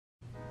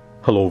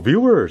Hello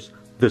viewers,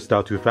 this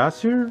is Too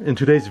Fast here. In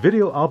today's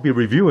video I'll be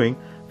reviewing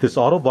this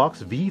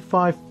Auto-Vox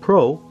V5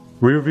 Pro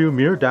rearview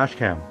mirror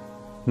dashcam.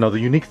 Now the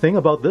unique thing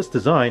about this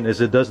design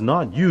is it does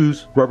not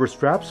use rubber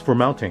straps for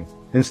mounting.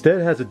 Instead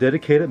it has a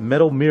dedicated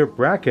metal mirror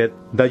bracket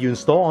that you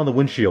install on the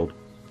windshield.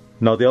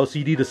 Now the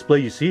LCD display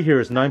you see here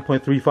is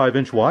 9.35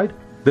 inch wide.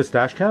 This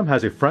dashcam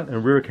has a front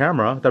and rear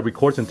camera that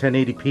records in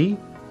 1080p.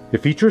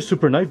 It features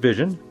super night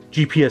vision,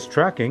 GPS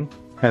tracking,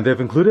 and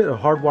they've included a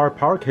hardwired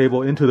power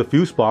cable into the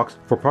fuse box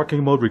for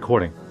parking mode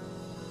recording.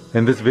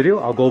 In this video,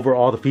 I'll go over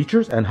all the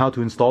features and how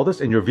to install this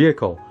in your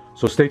vehicle,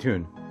 so stay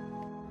tuned.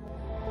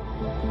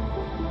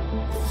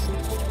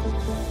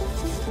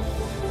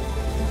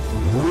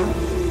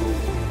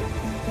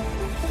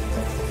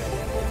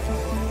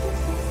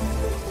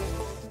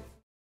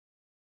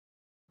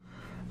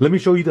 Let me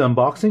show you the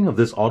unboxing of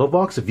this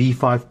Auto-Vox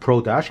V5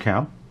 Pro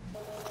dashcam.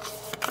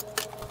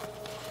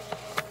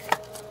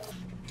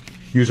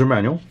 User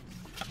manual.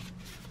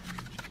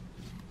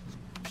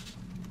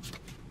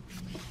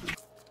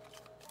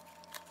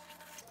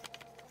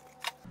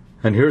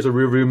 And here's a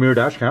rear view mirror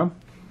dashcam.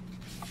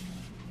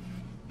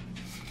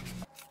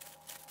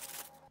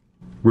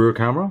 Rear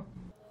camera.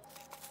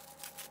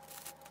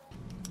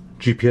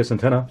 GPS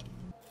antenna.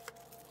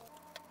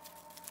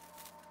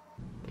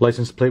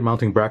 License plate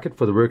mounting bracket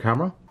for the rear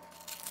camera.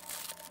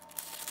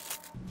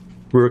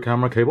 Rear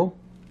camera cable.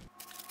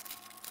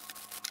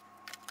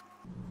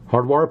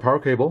 Hardwire power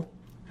cable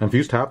and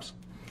fuse taps.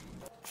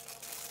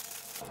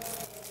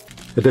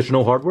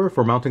 Additional hardware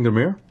for mounting the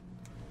mirror.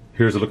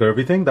 Here's a look at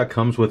everything that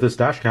comes with this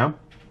dashcam.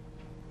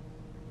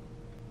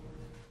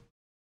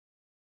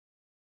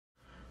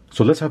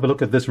 So let's have a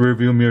look at this rear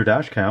view mirror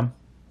dashcam.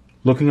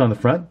 Looking on the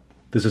front,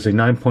 this is a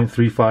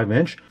 9.35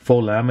 inch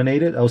full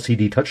laminated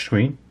LCD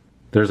touchscreen.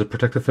 There's a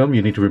protective film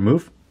you need to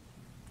remove.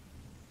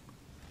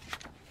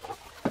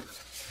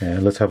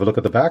 And let's have a look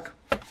at the back.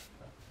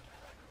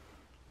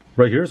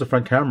 Right here is the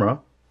front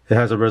camera. It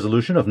has a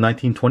resolution of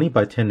 1920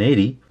 by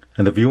 1080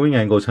 and the viewing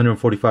angle is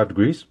 145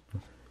 degrees.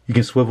 You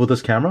can swivel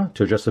this camera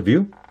to adjust the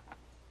view.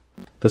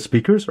 The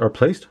speakers are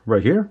placed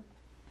right here.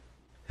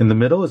 In the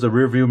middle is a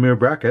rear view mirror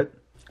bracket.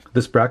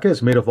 This bracket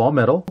is made of all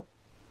metal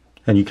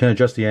and you can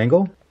adjust the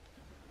angle.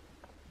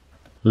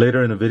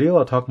 Later in the video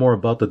I'll talk more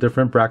about the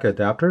different bracket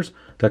adapters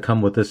that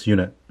come with this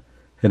unit.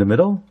 In the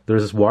middle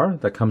there's this wire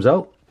that comes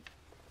out.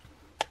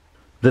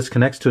 This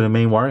connects to the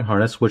main wiring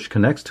harness, which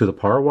connects to the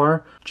power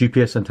wire,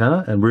 GPS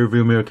antenna, and rear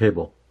view mirror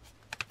cable.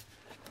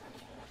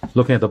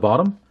 Looking at the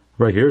bottom,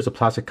 right here is a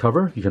plastic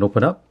cover you can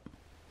open up.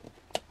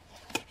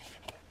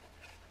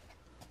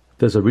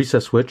 There's a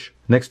reset switch.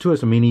 Next to it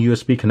is a mini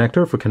USB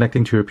connector for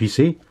connecting to your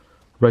PC.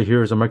 Right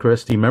here is a micro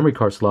SD memory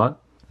card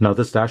slot. Now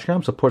this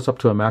dashcam supports up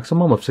to a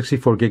maximum of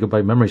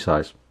 64GB memory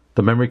size.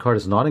 The memory card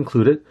is not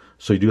included,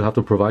 so you do have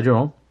to provide your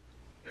own.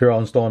 Here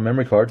I'll install a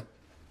memory card.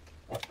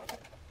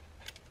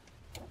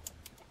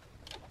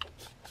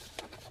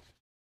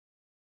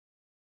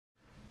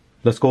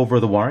 Let's go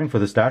over the wiring for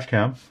this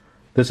dashcam.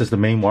 This is the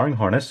main wiring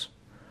harness.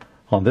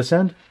 On this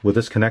end, with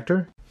this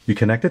connector, you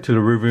connect it to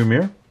the rear view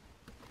mirror.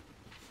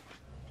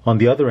 On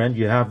the other end,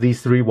 you have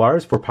these three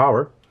wires for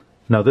power.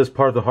 Now this is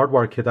part of the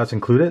hardwire kit that's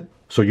included,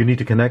 so you need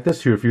to connect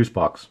this to your fuse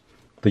box.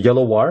 The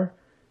yellow wire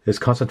is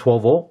constant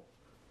 12 volt,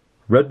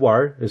 red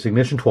wire is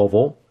ignition 12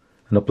 volt,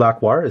 and the black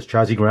wire is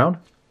chassis ground.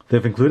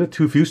 They've included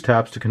two fuse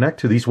taps to connect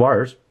to these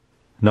wires.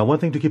 Now one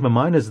thing to keep in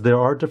mind is there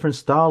are different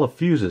style of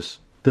fuses.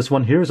 This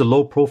one here is a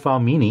low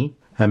profile mini,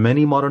 and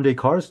many modern day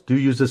cars do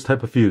use this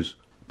type of fuse.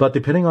 But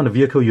depending on the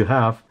vehicle you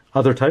have,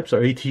 other types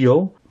are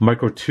ATO,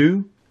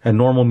 Micro2, and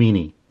normal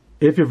mini.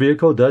 If your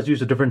vehicle does use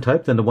a different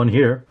type than the one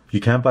here, you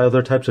can buy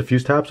other types of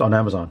fuse taps on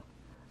Amazon.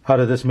 Out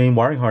of this main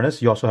wiring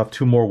harness, you also have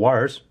two more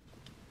wires.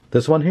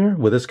 This one here,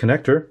 with this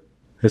connector,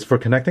 is for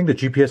connecting the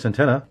GPS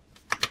antenna.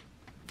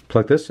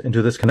 Plug this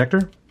into this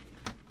connector.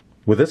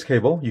 With this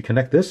cable, you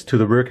connect this to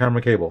the rear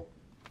camera cable.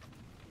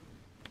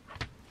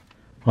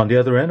 On the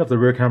other end of the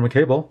rear camera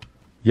cable,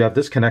 you have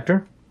this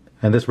connector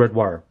and this red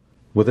wire.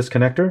 With this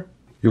connector,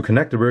 you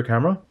connect the rear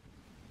camera.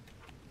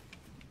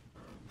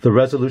 The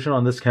resolution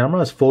on this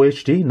camera is Full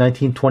HD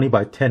 1920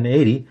 by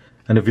 1080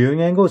 and the viewing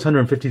angle is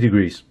 150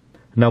 degrees.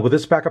 Now with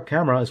this backup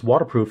camera, it's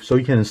waterproof, so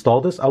you can install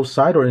this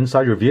outside or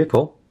inside your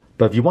vehicle.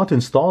 But if you want to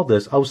install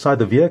this outside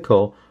the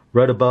vehicle,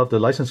 right above the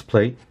license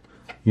plate,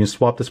 you can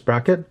swap this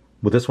bracket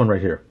with this one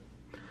right here.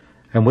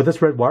 And with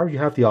this red wire, you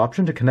have the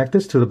option to connect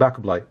this to the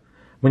backup light.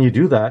 When you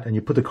do that and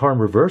you put the car in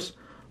reverse,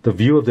 the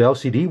view of the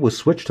LCD will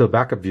switch to a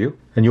backup view,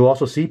 and you'll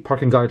also see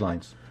parking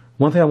guidelines.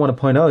 One thing I want to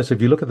point out is if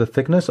you look at the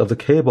thickness of the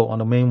cable on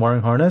the main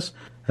wiring harness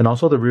and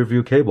also the rear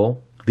view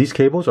cable, these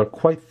cables are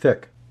quite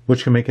thick,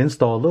 which can make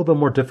install a little bit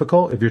more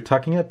difficult if you're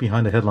tucking it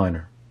behind the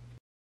headliner.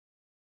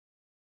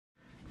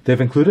 They've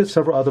included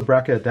several other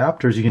bracket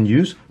adapters you can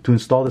use to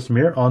install this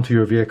mirror onto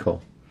your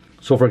vehicle.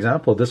 So for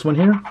example, this one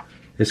here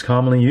is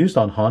commonly used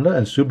on Honda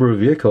and Subaru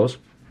vehicles.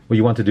 What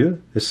you want to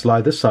do is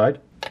slide this side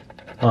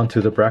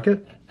onto the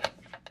bracket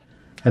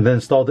and then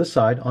install this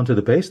side onto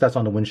the base that's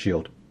on the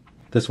windshield.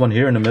 This one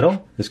here in the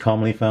middle is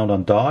commonly found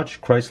on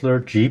Dodge,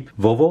 Chrysler, Jeep,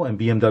 Volvo, and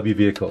BMW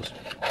vehicles.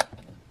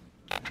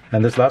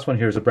 And this last one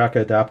here is a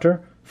bracket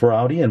adapter for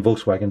Audi and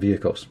Volkswagen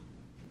vehicles.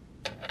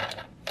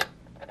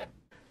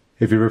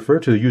 If you refer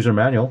to the user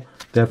manual,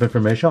 they have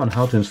information on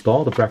how to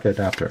install the bracket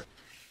adapter.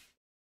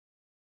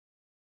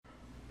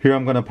 Here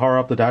I'm going to power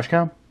up the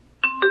dashcam.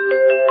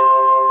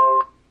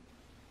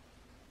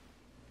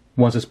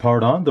 Once it's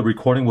powered on, the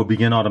recording will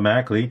begin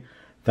automatically.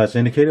 That's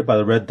indicated by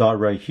the red dot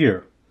right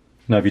here.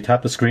 Now if you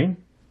tap the screen,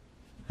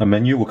 a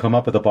menu will come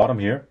up at the bottom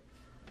here.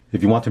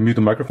 If you want to mute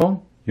the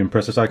microphone, you can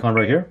press this icon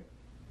right here.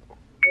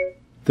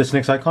 This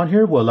next icon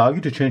here will allow you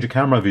to change the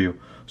camera view.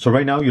 So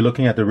right now you're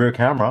looking at the rear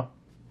camera.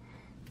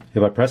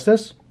 If I press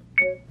this,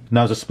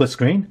 now it's a split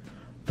screen.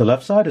 The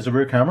left side is the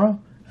rear camera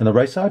and the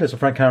right side is the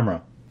front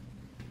camera.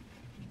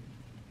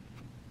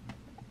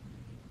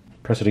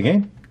 Press it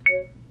again.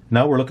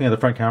 Now we're looking at the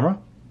front camera.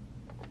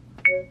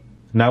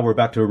 Now we're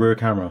back to the rear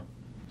camera.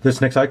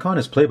 This next icon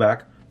is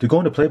playback. To go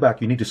into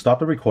playback, you need to stop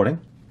the recording.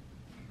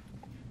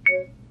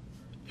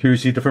 Here you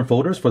see different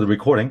folders for the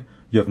recording.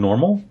 You have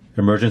normal,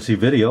 emergency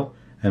video,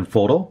 and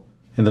photo.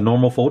 In the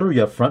normal folder, you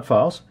have front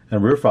files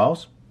and rear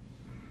files.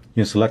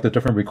 You can select a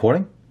different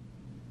recording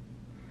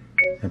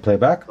and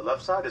playback. The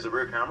left side is the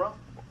rear camera.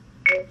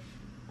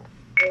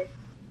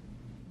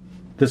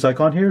 This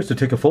icon here is to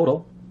take a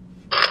photo.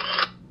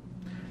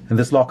 And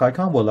this lock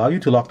icon will allow you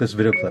to lock this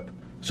video clip.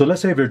 So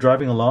let's say if you're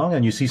driving along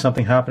and you see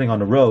something happening on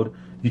the road,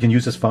 you can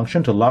use this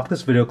function to lock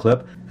this video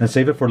clip and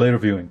save it for later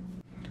viewing.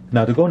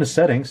 Now to go into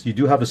settings, you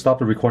do have to stop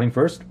the recording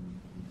first.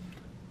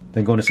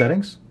 Then go into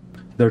settings.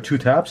 There are two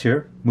tabs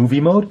here, movie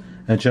mode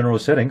and general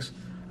settings.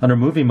 Under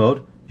movie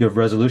mode, you have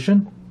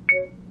resolution.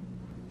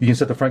 You can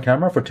set the front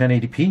camera for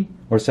 1080p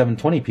or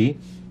 720p.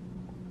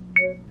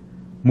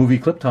 Movie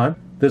clip time,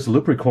 this is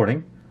loop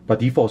recording. By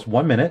default it's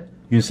 1 minute.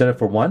 You can set it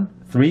for 1,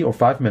 3, or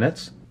 5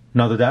 minutes.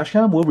 Now the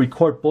dashcam will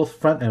record both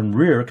front and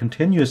rear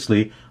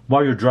continuously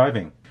while you're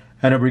driving.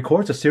 And it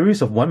records a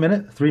series of 1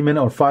 minute, 3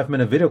 minute, or 5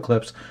 minute video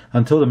clips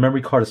until the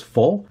memory card is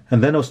full,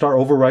 and then it'll start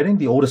overwriting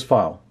the oldest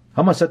file.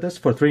 I'm going to set this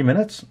for 3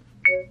 minutes.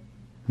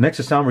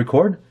 Next is sound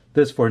record.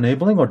 This is for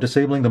enabling or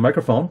disabling the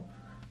microphone.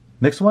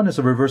 Next one is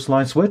a reverse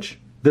line switch.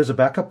 There's a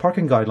backup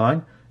parking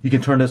guideline. You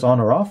can turn this on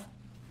or off.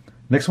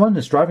 Next one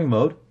is driving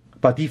mode.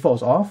 By default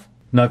is off.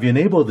 Now if you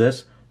enable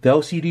this, the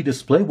LCD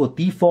display will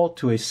default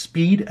to a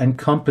speed and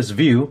compass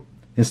view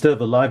instead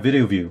of a live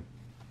video view.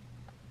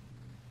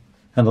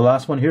 And the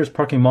last one here is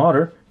parking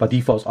monitor. By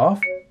default is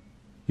off.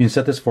 You can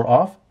set this for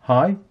off,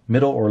 high,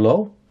 middle, or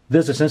low.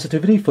 There's a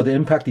sensitivity for the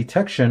impact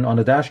detection on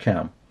the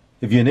dashcam.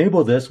 If you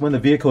enable this when the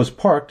vehicle is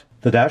parked,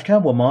 the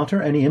dashcam will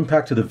monitor any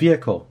impact to the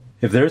vehicle.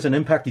 If there is an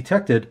impact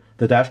detected,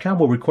 the dashcam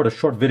will record a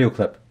short video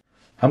clip.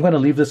 I'm going to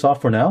leave this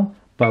off for now,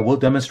 but I will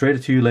demonstrate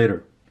it to you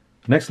later.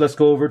 Next, let's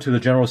go over to the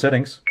general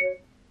settings.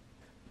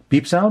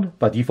 Beep sound,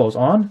 by default is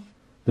on.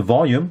 The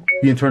volume,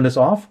 you can turn this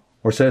off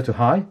or set it to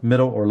high,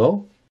 middle, or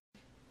low.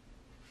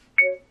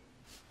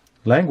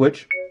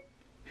 Language,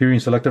 here you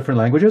can select different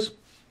languages.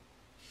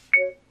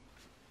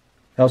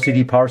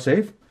 LCD power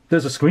save,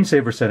 there's a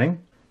screensaver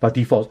setting. By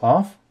default is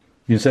off.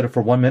 You can set it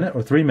for 1 minute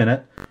or 3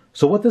 minutes.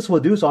 So what this will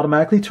do is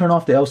automatically turn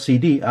off the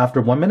LCD after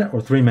 1 minute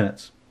or 3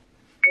 minutes.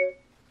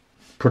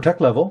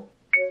 Protect level,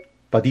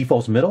 by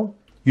default is middle.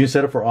 You can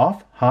set it for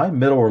off, high,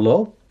 middle, or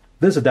low.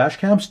 This is a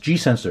dashcam's G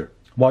sensor.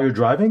 While you're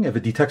driving, if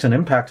it detects an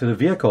impact to the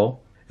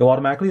vehicle, it will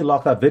automatically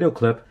lock that video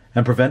clip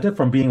and prevent it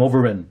from being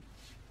overwritten.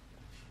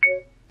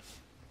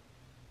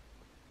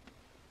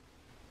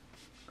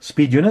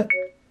 Speed unit,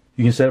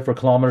 you can set it for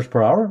kilometers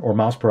per hour or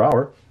miles per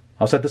hour.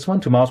 I'll set this one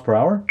to miles per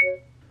hour.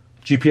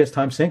 GPS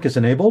time sync is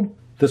enabled.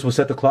 This will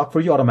set the clock for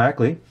you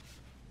automatically.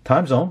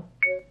 Time zone,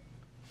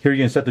 here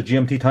you can set the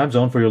GMT time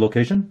zone for your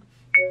location.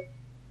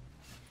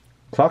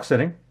 Clock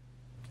setting,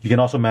 you can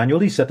also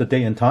manually set the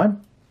date and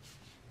time.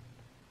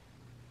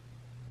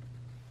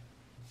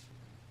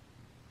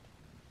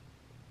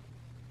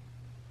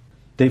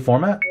 Date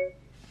format.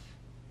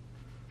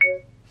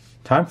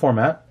 Time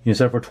format, you can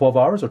set it for 12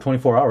 hours or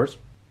 24 hours.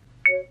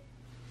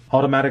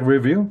 Automatic rear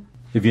view,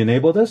 if you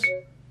enable this,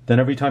 then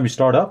every time you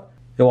start up,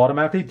 it will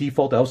automatically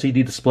default the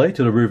LCD display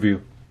to the rear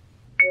view.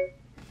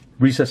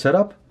 Reset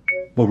setup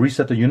will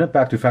reset the unit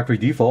back to factory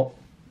default.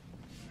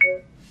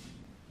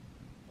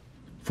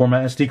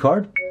 Format SD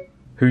card,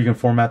 here you can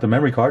format the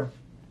memory card.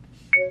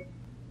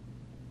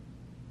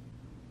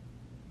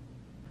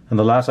 And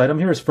the last item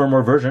here is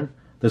firmware version.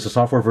 This is a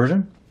software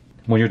version.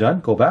 When you're done,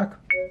 go back.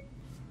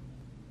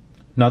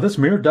 Now this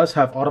mirror does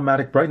have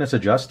automatic brightness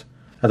adjust.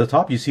 At the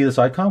top you see this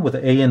icon with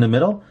the A in the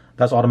middle.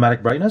 That's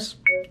automatic brightness.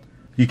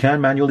 You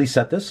can manually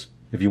set this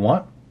if you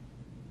want.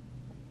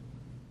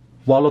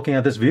 While looking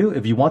at this view,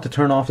 if you want to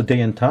turn off the day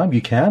and time,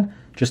 you can.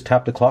 Just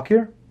tap the clock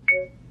here.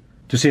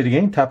 To see it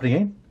again, tap it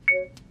again.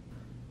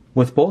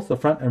 With both the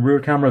front and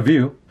rear camera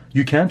view,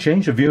 you can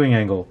change the viewing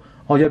angle.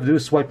 All you have to do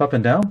is swipe up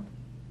and down.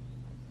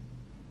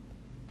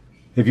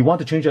 If you want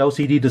to change the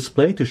LCD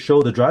display to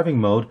show the driving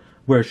mode,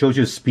 where it shows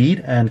you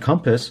speed and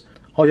compass,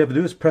 all you have to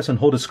do is press and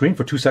hold the screen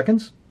for 2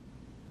 seconds.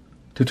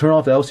 To turn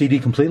off the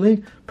LCD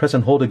completely, press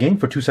and hold again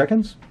for 2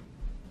 seconds.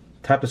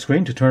 Tap the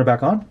screen to turn it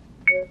back on.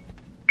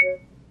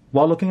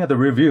 While looking at the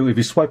rear view, if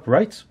you swipe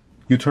right,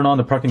 you turn on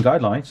the parking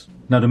guidelines.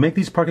 Now to make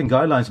these parking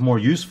guidelines more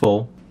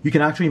useful, you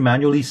can actually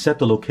manually set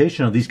the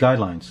location of these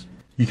guidelines.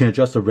 You can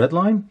adjust the red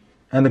line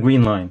and the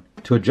green line.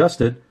 To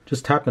adjust it,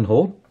 just tap and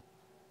hold.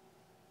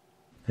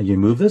 And you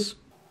move this.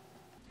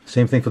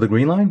 Same thing for the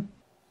green line.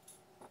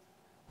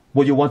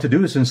 What you want to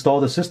do is install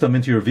the system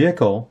into your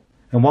vehicle,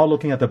 and while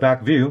looking at the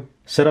back view,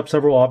 set up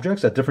several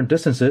objects at different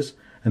distances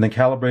and then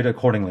calibrate it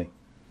accordingly.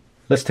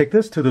 Let's take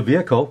this to the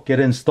vehicle, get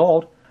it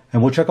installed,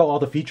 and we'll check out all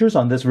the features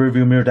on this rear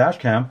view mirror dash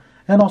cam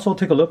and also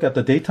take a look at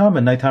the daytime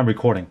and nighttime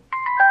recording.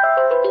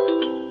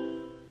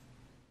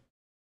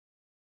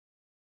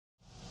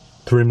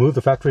 To remove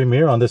the factory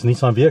mirror on this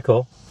Nissan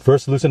vehicle,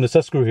 first loosen the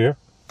set screw here.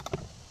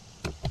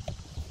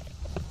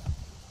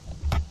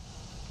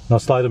 Now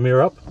slide the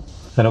mirror up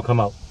and it'll come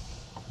out.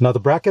 Now the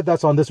bracket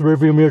that's on this rear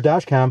view mirror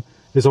dash cam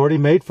is already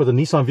made for the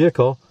Nissan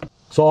vehicle,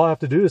 so all I have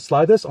to do is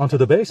slide this onto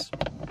the base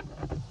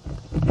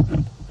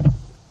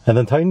and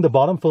then tighten the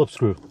bottom Phillips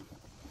screw.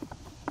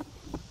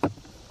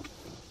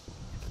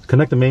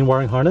 Connect the main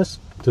wiring harness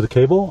to the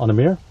cable on the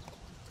mirror.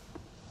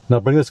 Now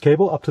bring this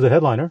cable up to the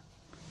headliner.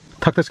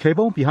 Tuck this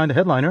cable behind the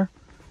headliner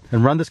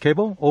and run this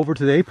cable over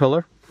to the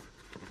A-pillar.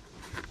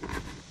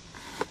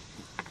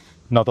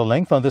 Now the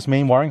length on this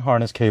main wiring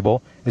harness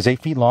cable is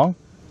 8 feet long.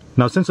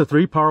 Now since the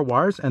 3 power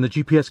wires and the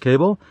GPS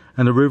cable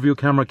and the rear view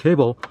camera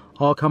cable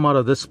all come out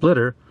of this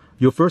splitter,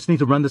 you'll first need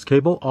to run this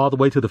cable all the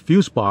way to the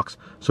fuse box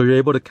so you're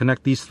able to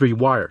connect these 3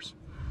 wires.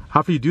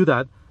 After you do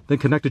that, then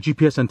connect the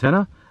GPS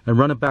antenna and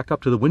run it back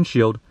up to the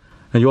windshield,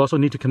 and you also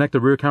need to connect the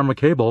rear camera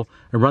cable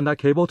and run that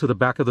cable to the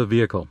back of the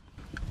vehicle.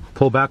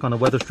 Pull back on the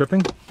weather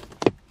stripping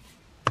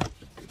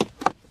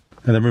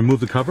and then remove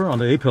the cover on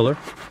the A-pillar.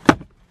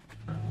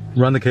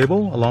 Run the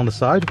cable along the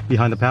side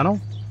behind the panel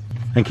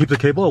and keep the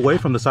cable away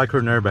from the side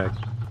curtain airbag.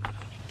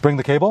 Bring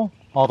the cable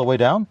all the way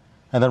down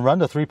and then run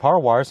the 3 power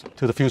wires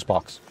to the fuse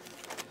box.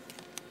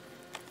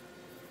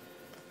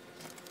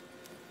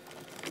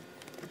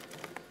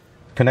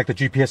 Connect the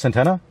GPS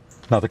antenna.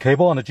 Now the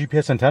cable on the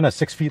GPS antenna is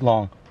 6 feet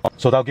long,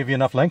 so that'll give you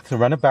enough length to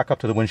run it back up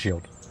to the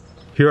windshield.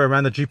 Here I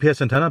ran the GPS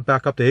antenna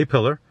back up the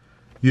A-pillar.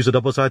 Use a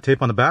double-sided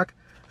tape on the back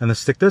and then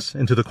stick this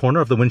into the corner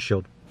of the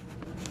windshield.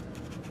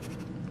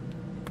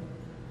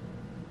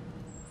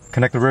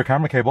 Connect the rear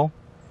camera cable,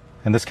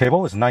 and this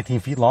cable is 19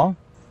 feet long.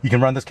 You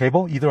can run this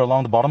cable either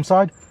along the bottom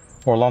side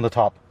or along the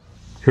top.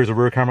 Here's a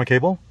rear camera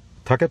cable.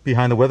 Tuck it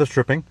behind the weather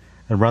stripping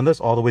and run this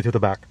all the way to the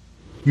back.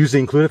 Use the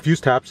included fuse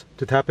taps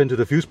to tap into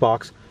the fuse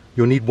box.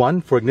 You'll need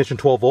one for ignition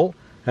 12 volt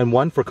and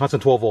one for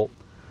constant 12 volt.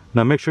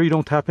 Now make sure you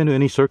don't tap into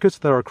any circuits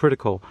that are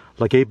critical,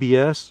 like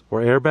ABS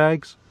or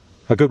airbags.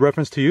 A good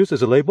reference to use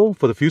is a label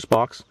for the fuse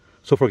box.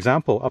 So for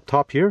example, up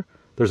top here,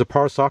 there's a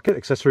power socket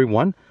accessory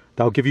 1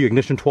 that will give you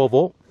ignition 12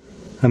 volt,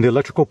 and the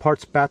electrical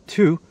parts BAT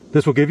 2,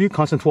 this will give you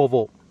constant 12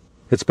 volt.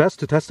 It's best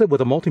to test it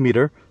with a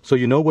multimeter so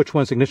you know which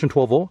one's ignition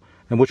 12 volt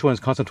and which one is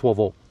constant 12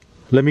 volt.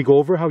 Let me go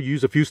over how you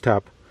use a fuse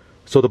tap.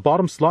 So the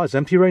bottom slot is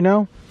empty right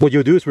now. What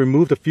you'll do is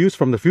remove the fuse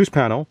from the fuse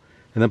panel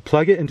and then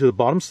plug it into the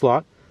bottom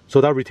slot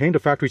so that'll retain the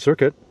factory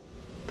circuit.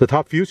 The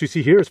top fuse you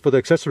see here is for the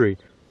accessory.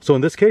 So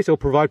in this case, it will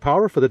provide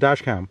power for the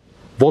dash cam.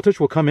 Voltage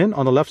will come in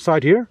on the left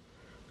side here,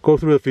 go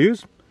through the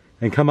fuse,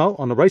 and come out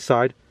on the right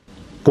side,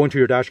 going to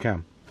your dash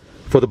cam.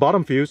 For the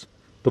bottom fuse,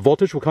 the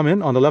voltage will come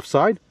in on the left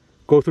side,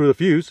 go through the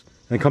fuse,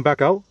 and come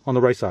back out on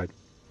the right side.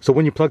 So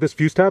when you plug this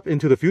fuse tap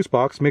into the fuse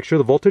box, make sure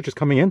the voltage is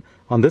coming in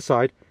on this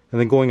side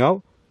and then going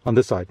out on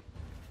this side.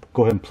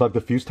 Go ahead and plug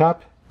the fuse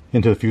tap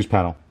into the fuse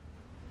panel.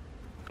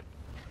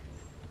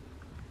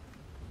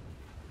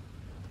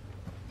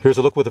 Here's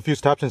a look with the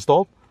fuse taps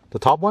installed. The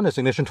top one is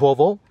ignition 12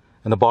 volt,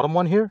 and the bottom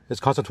one here is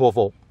constant 12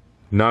 volt.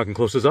 Now I can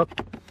close this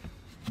up.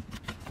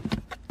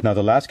 Now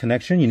the last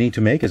connection you need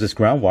to make is this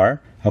ground wire.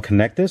 I'll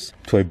connect this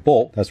to a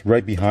bolt that's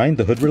right behind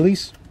the hood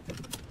release.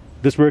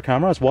 This rear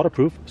camera is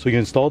waterproof, so you can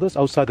install this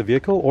outside the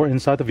vehicle or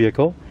inside the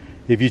vehicle.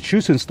 If you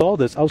choose to install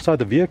this outside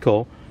the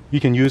vehicle,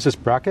 you can use this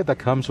bracket that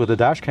comes with the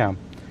dash cam.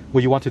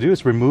 What you want to do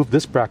is remove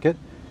this bracket,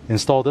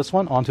 install this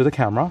one onto the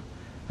camera,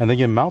 and then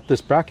you mount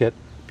this bracket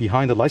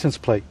behind the license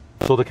plate.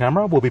 So the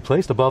camera will be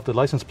placed above the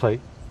license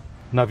plate.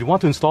 Now if you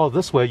want to install it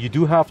this way, you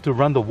do have to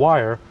run the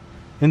wire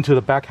into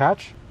the back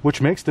hatch,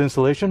 which makes the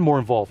installation more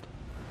involved.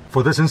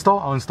 For this install,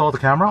 I'll install the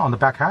camera on the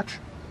back hatch.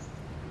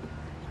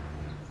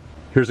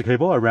 Here's the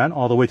cable I ran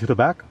all the way to the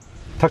back.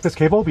 Tuck this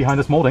cable behind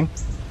this molding.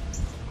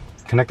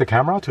 Connect the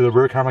camera to the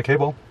rear camera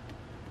cable.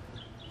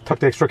 Tuck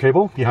the extra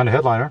cable behind the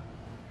headliner.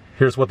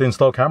 Here's what the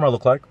installed camera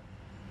looks like.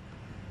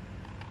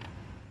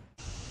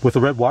 With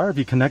the red wire, if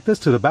you connect this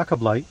to the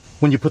backup light,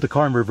 when you put the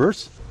car in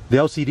reverse, the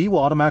LCD will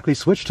automatically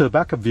switch to the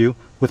backup view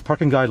with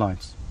parking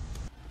guidelines.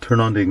 Turn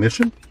on the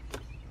ignition.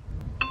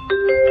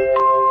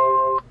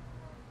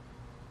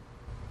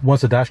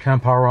 Once the dash cam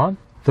power on,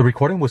 the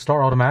recording will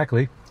start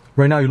automatically.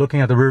 Right now you're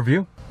looking at the rear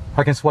view.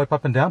 I can swipe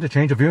up and down to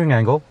change the viewing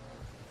angle.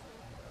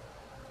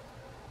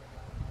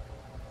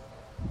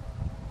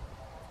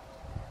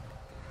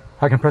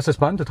 I can press this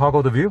button to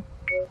toggle the view.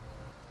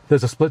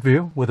 There's a split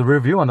view with a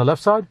rear view on the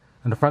left side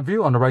and the front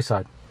view on the right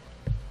side.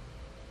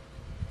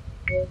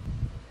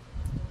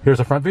 Here's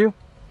a front view.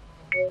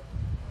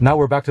 Now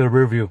we're back to the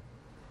rear view.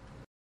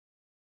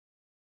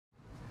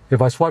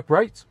 If I swipe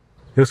right,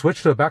 it'll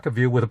switch to a backup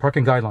view with the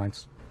parking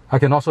guidelines. I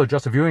can also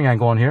adjust the viewing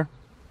angle on here.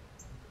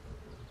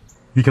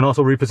 You can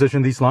also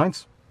reposition these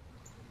lines.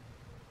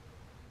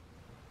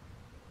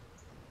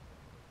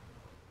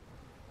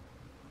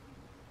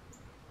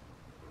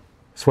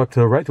 Swipe to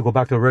the right to go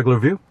back to a regular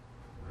view.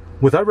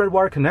 With that red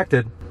wire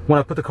connected, when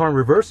I put the car in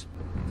reverse,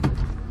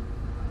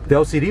 the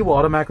LCD will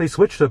automatically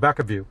switch to a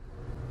backup view.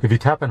 If you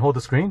tap and hold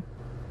the screen,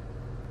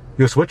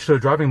 you'll switch to a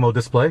driving mode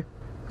display.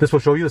 This will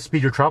show you the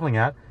speed you're traveling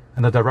at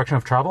and the direction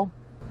of travel.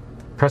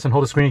 Press and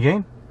hold the screen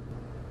again,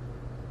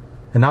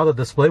 and now the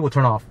display will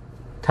turn off.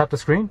 Tap the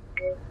screen,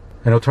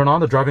 and it'll turn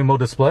on the driving mode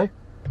display.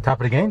 Tap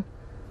it again,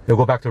 it'll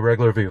go back to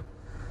regular view.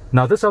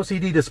 Now this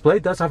LCD display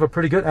does have a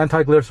pretty good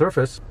anti-glare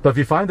surface, but if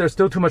you find there's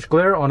still too much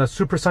glare on a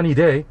super sunny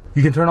day,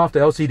 you can turn off the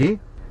LCD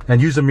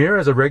and use the mirror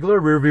as a regular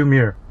rear view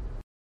mirror.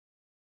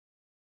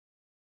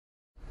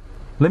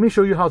 Let me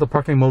show you how the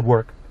parking mode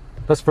works.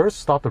 Let's first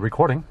stop the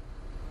recording.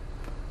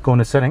 Go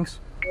into settings.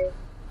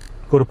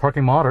 Go to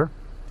parking monitor.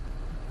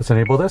 Let's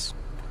enable this.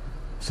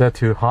 Set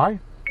to high.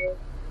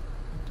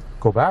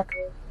 Go back.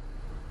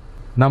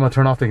 Now I'm going to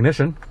turn off the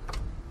ignition.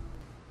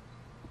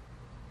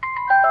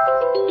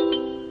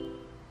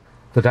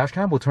 The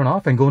dashcam will turn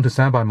off and go into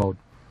standby mode.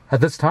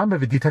 At this time,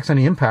 if it detects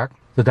any impact,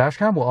 the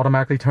dashcam will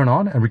automatically turn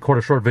on and record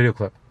a short video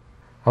clip.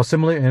 I'll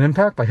simulate an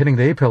impact by hitting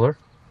the A pillar.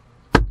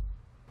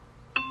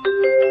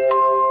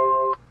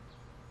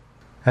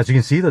 As you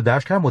can see, the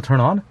dashcam will turn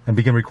on and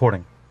begin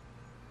recording.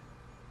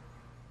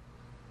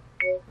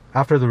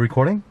 After the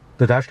recording,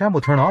 the dashcam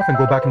will turn off and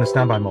go back into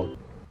standby mode.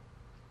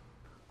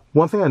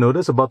 One thing I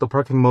noticed about the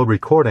parking mode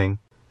recording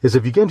is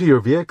if you get into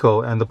your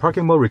vehicle and the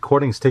parking mode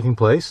recording is taking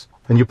place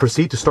and you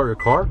proceed to start your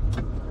car,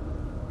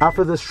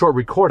 after this short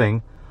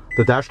recording,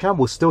 the dashcam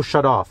will still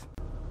shut off.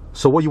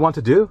 So what you want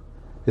to do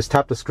is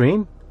tap the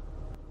screen,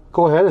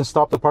 go ahead and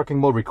stop the parking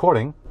mode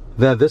recording,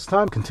 then at this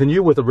time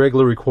continue with the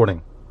regular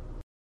recording.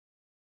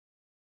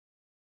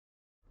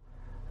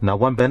 Now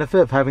one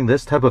benefit of having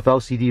this type of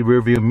LCD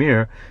rear view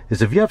mirror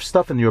is if you have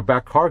stuff in your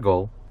back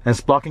cargo and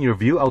it's blocking your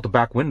view out the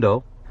back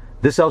window,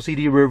 this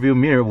LCD rear view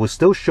mirror will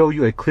still show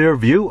you a clear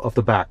view of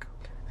the back.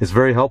 It's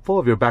very helpful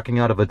if you're backing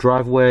out of a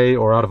driveway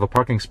or out of a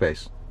parking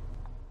space.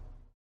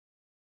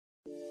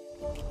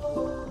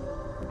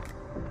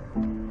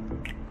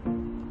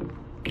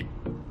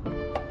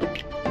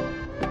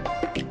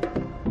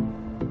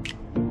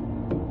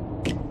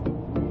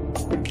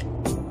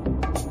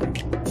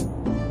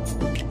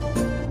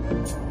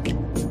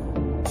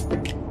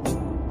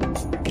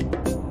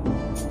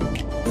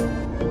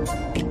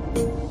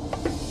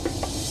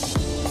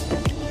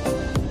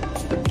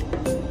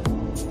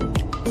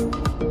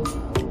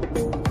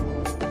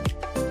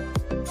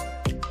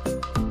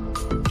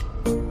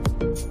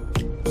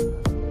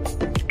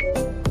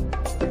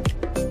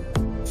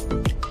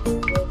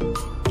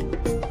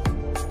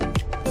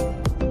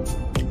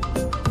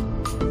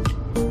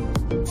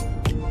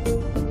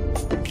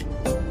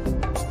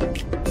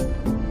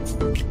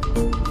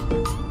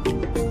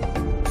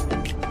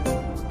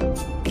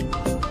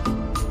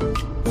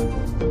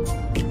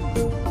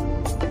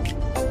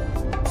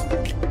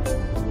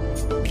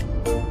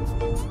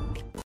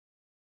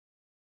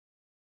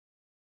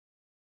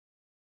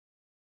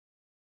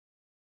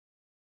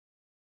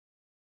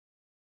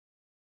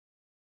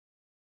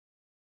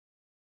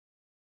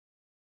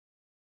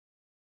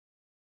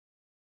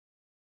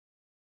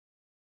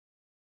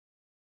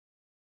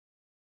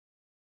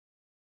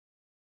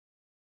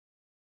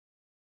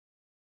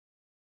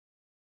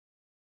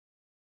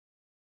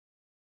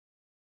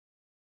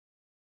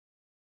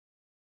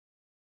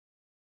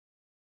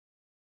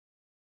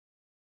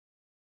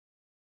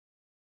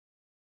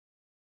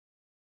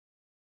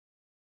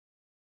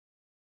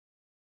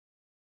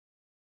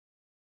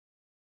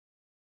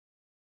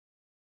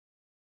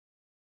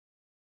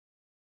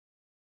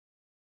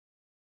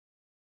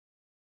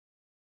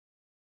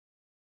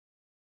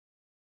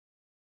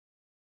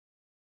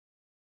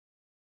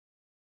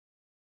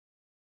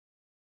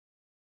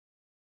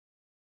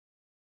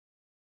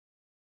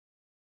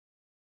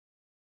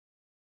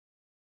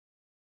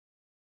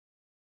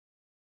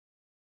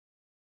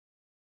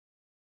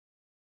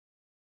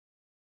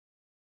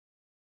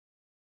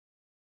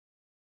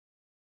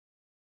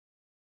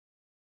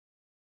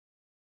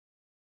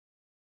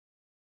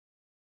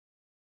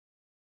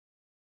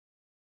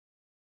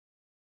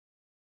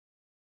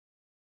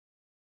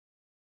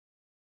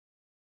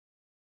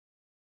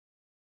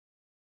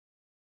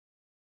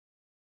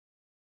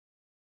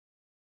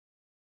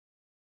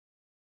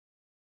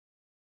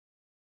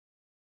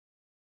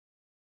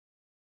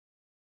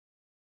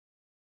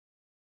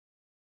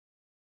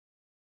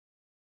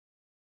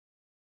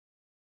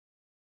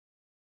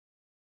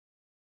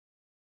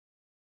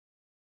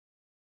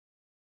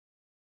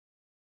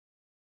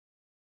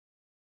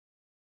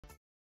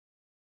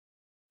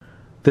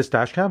 This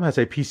dashcam has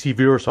a PC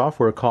viewer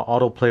software called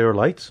Auto Player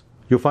Lights.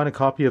 you'll find a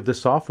copy of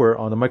this software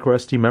on the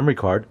microSD memory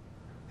card.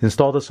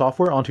 Install the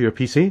software onto your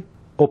PC,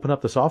 open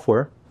up the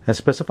software, and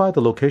specify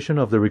the location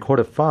of the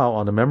recorded file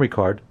on the memory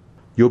card.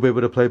 You'll be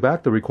able to play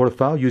back the recorded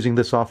file using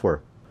this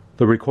software.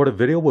 The recorded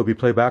video will be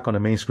played back on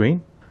the main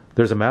screen.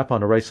 There's a map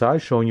on the right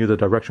side showing you the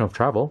direction of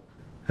travel,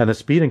 and the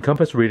speed and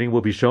compass reading will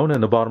be shown in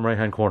the bottom right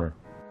hand corner.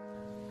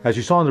 As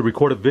you saw in the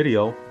recorded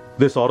video,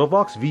 this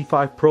Auto-Vox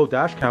V5 Pro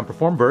Dashcam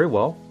performed very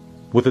well.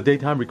 With the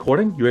daytime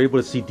recording, you're able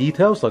to see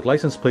details like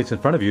license plates in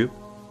front of you.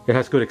 It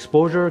has good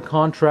exposure,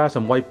 contrast,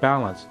 and white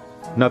balance.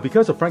 Now,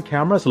 because the front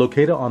camera is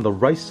located on the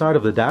right side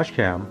of the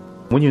dashcam,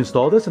 when you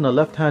install this in a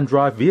left-hand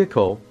drive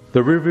vehicle,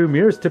 the rearview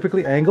mirror is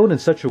typically angled in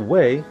such a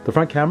way the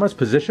front camera is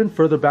positioned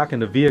further back in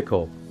the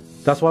vehicle.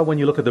 That's why when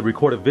you look at the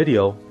recorded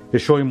video,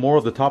 it's showing more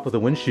of the top of the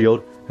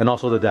windshield and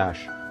also the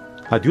dash.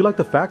 I do like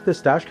the fact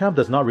this dashcam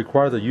does not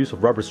require the use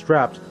of rubber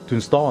straps to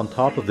install on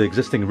top of the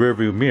existing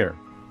rearview mirror.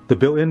 The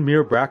built-in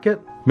mirror bracket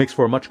makes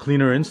for a much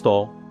cleaner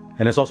install,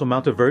 and it's also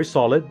mounted very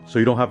solid so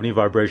you don't have any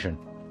vibration.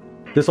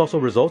 This also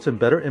results in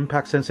better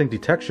impact sensing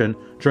detection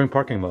during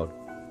parking mode.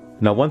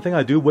 Now, one thing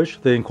I do wish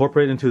they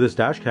incorporate into this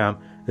dashcam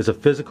is a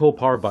physical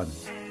power button.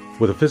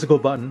 With a physical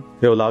button,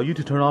 it will allow you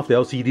to turn off the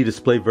LCD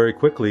display very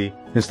quickly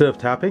instead of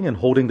tapping and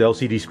holding the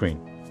LCD screen.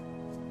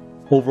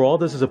 Overall,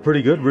 this is a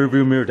pretty good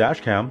rearview mirror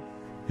dashcam.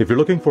 If you're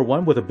looking for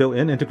one with a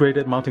built-in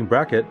integrated mounting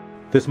bracket,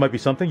 this might be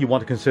something you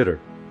want to consider.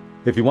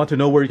 If you want to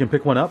know where you can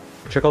pick one up,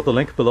 check out the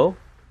link below.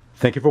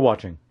 Thank you for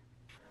watching.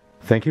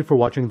 Thank you for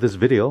watching this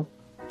video.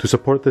 To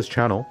support this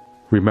channel,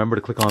 remember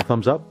to click on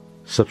thumbs up,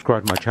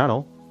 subscribe to my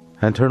channel,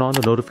 and turn on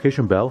the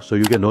notification bell so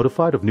you get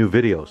notified of new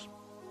videos.